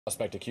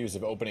Suspect accused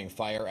of opening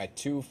fire at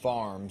two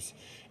farms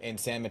in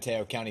San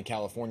Mateo County,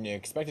 California,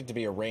 expected to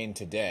be arraigned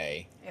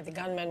today. Yeah, the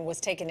gunman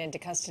was taken into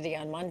custody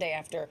on Monday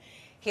after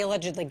he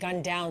allegedly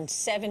gunned down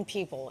 7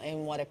 people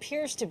in what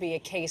appears to be a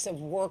case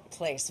of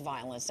workplace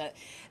violence. Now,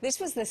 this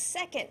was the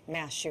second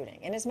mass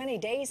shooting in as many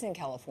days in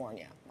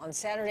California. On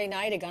Saturday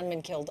night, a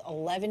gunman killed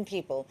 11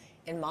 people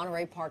in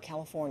Monterey Park,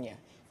 California.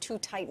 Two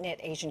tight-knit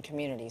Asian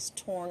communities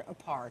torn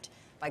apart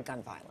by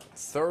gun violence.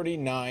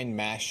 39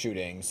 mass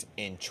shootings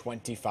in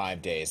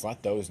 25 days.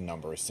 Let those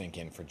numbers sink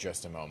in for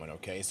just a moment,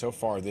 okay? So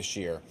far this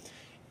year,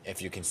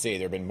 if you can see,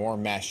 there have been more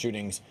mass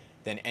shootings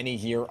than any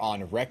year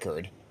on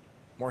record.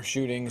 More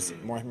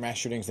mass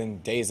shootings than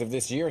days of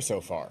this year so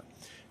far.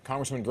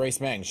 Congresswoman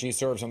Grace Meng, she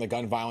serves on the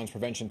Gun Violence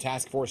Prevention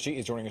Task Force. She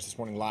is joining us this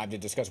morning live to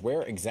discuss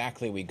where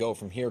exactly we go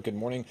from here. Good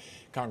morning,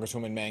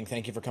 Congresswoman Meng.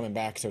 Thank you for coming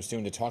back so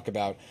soon to talk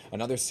about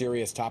another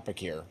serious topic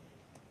here.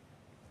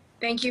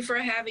 Thank you for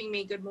having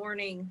me. Good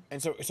morning.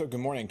 And so good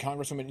morning,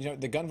 Congresswoman. You know,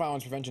 the Gun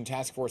Violence Prevention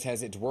Task Force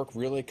has its work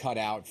really cut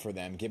out for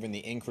them, given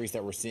the increase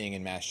that we're seeing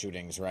in mass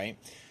shootings, right?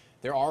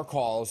 There are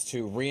calls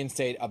to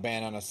reinstate a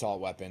ban on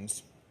assault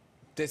weapons.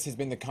 This has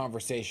been the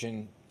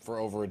conversation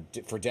for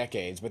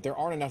decades, but there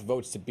aren't enough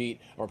votes to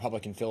beat a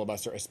Republican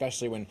filibuster,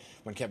 especially when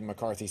Kevin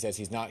McCarthy says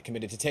he's not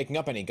committed to taking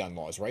up any gun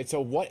laws, right? So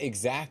what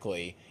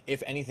exactly,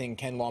 if anything,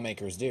 can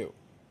lawmakers do?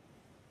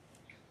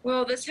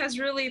 Well, this has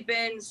really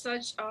been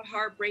such a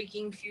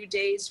heartbreaking few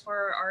days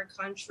for our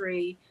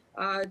country.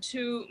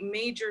 2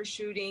 major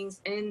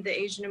shootings in the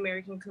Asian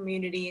American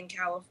community in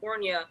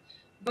California.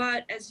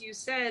 But as you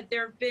said,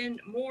 there have been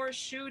more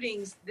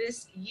shootings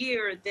this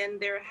year than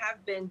there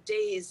have been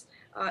days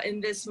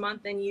in this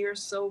month and year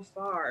so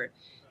far.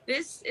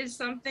 This is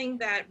something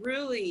that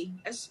really,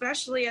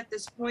 especially at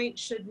this point,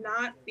 should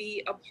not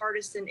be a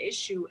partisan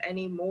issue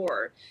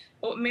anymore.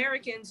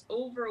 Americans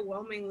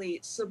overwhelmingly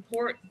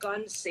support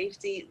gun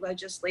safety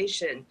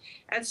legislation.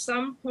 At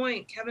some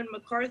point, Kevin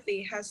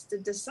McCarthy has to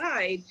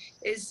decide,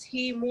 is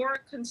he more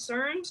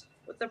concerned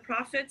with the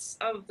profits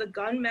of the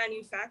gun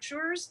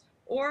manufacturers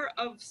or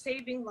of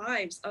saving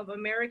lives of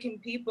American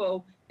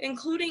people,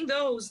 including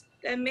those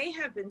that may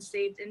have been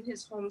saved in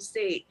his home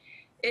state?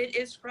 It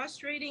is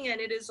frustrating and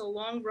it is a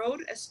long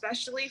road,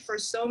 especially for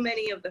so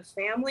many of the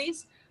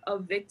families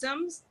of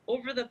victims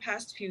over the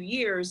past few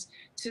years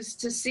to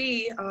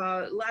see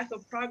lack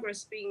of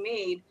progress being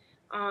made.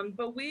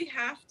 But we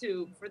have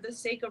to, for the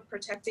sake of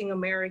protecting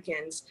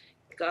Americans,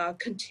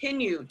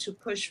 continue to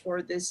push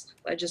for this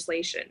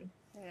legislation.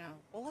 Yeah.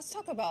 Well, let's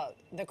talk about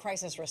the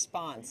crisis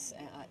response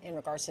in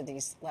regards to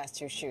these last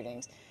 2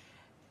 shootings.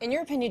 In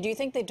your opinion, do you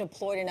think they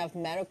deployed enough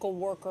medical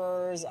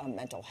workers,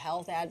 mental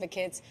health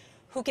advocates,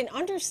 who can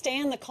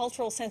understand the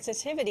cultural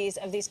sensitivities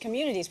of these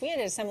communities? We had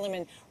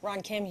Assemblyman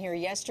Ron Kim here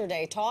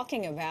yesterday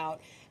talking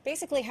about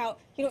basically how,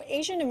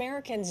 Asian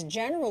Americans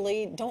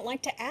generally don't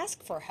like to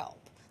ask for help.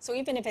 So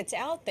even if it's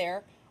out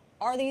there,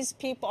 are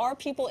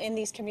people in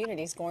these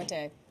communities going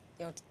to,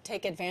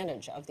 take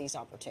advantage of these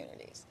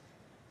opportunities?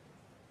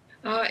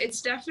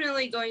 It's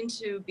definitely going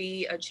to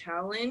be a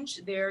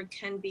challenge. There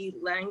can be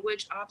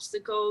language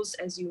obstacles,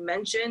 as you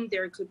mentioned.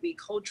 There could be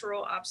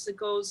cultural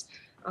obstacles.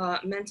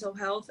 Mental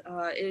health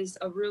is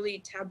a really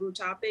taboo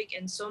topic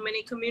in so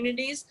many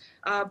communities,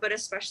 but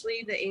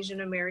especially the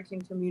Asian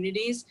American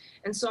communities.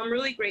 And so I'm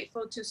really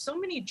grateful to so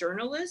many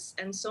journalists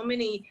and so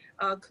many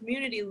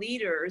community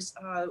leaders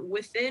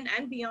within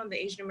and beyond the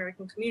Asian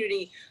American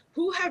community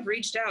who have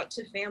reached out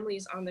to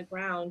families on the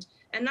ground,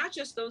 and not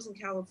just those in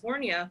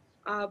California,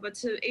 but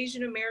to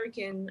Asian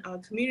American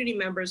community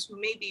members who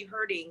may be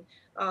hurting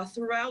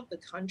throughout the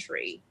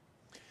country.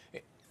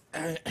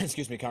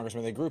 Excuse me,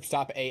 Congressman. The group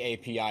Stop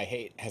AAPI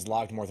Hate has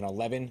logged more than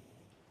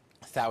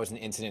 11,000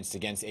 incidents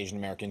against Asian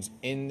Americans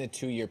in the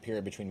 2-year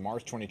period between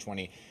March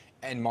 2020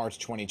 and March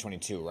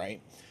 2022, right?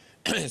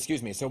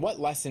 Excuse me. So what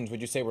lessons would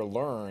you say were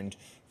learned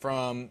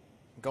from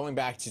going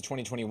back to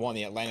 2021,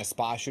 the Atlanta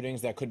spa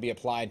shootings, that could be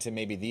applied to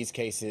maybe these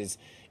cases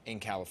in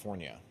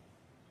California?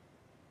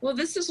 Well,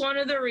 this is one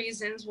of the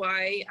reasons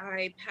why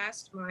I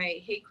passed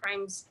my hate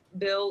crimes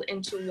bill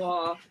into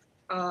law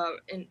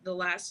in the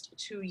last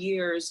 2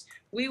 years.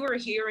 We were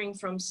hearing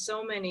from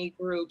so many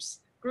groups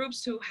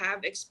who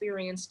have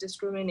experienced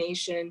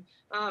discrimination,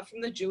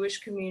 from the Jewish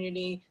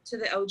community to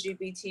the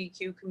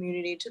LGBTQ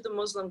community to the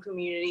Muslim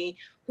community,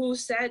 who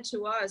said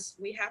to us,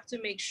 we have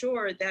to make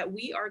sure that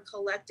we are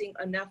collecting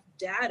enough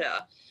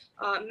data.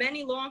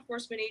 Many law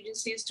enforcement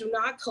agencies do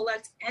not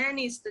collect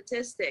any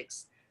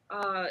statistics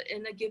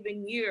in a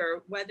given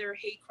year, whether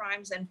hate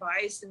crimes and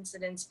bias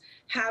incidents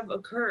have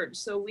occurred.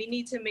 So we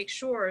need to make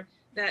sure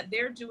that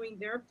they're doing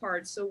their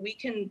part so we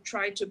can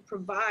try to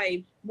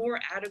provide more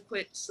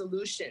adequate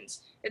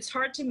solutions. It's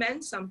hard to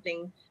mend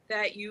something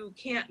that you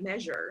can't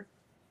measure.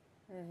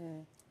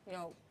 Mm-hmm.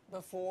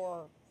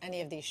 Before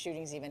any of these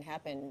shootings even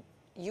happened,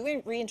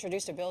 you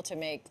reintroduced a bill to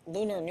make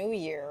Lunar New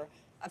Year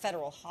a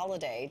federal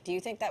holiday. Do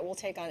you think that will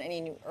take on any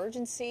new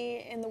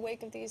urgency in the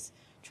wake of these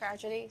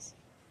tragedies?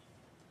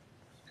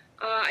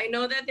 I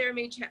know that there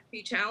may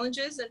be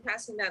challenges in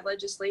passing that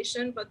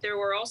legislation, but there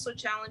were also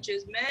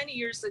challenges many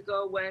years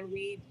ago when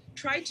we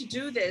tried to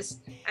do this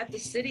at the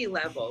city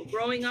level.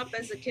 Growing up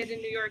as a kid in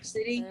New York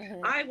City,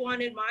 I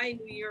wanted my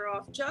New Year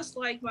off just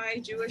like my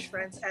Jewish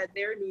friends had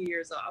their New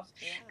Year's off.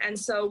 And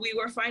so we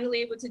were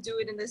finally able to do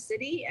it in the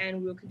city,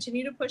 and we'll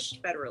continue to push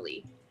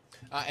federally.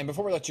 And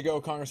before we let you go,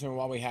 Congressman,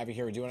 while we have you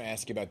here, I do want to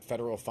ask you about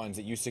federal funds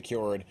that you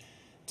secured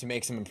to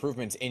make some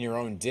improvements in your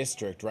own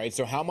district, right?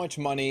 So how much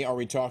money are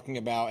we talking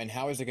about, and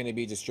how is it going to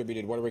be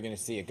distributed? What are we going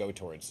to see it go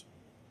towards?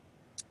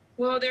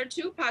 Well, there are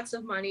two pots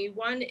of money.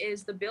 One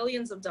is the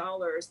billions of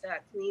dollars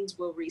that Queens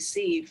will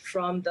receive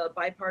from the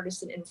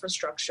bipartisan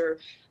infrastructure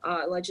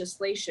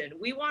legislation.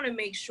 We want to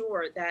make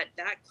sure that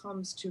that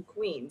comes to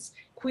Queens.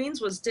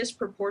 Queens was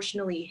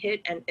disproportionately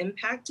hit and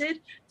impacted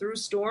through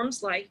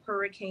storms like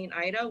Hurricane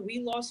Ida. We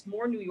lost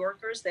more New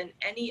Yorkers than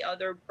any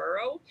other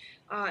borough.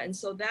 And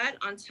so that,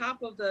 on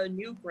top of the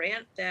new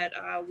grant that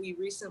we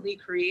recently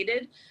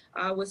created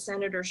with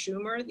Senator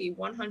Schumer, the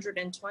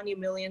 $120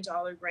 million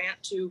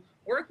grant to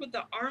work with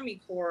the Army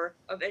Corps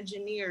of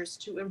Engineers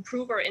to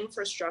improve our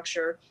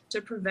infrastructure to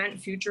prevent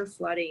future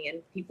flooding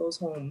in people's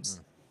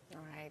homes.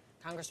 All right.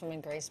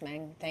 Congresswoman Grace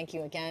Meng, thank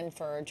you again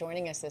for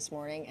joining us this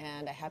morning,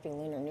 and a happy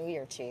Lunar New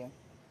Year to you.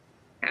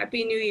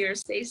 Happy New Year.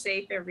 Stay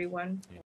safe, everyone.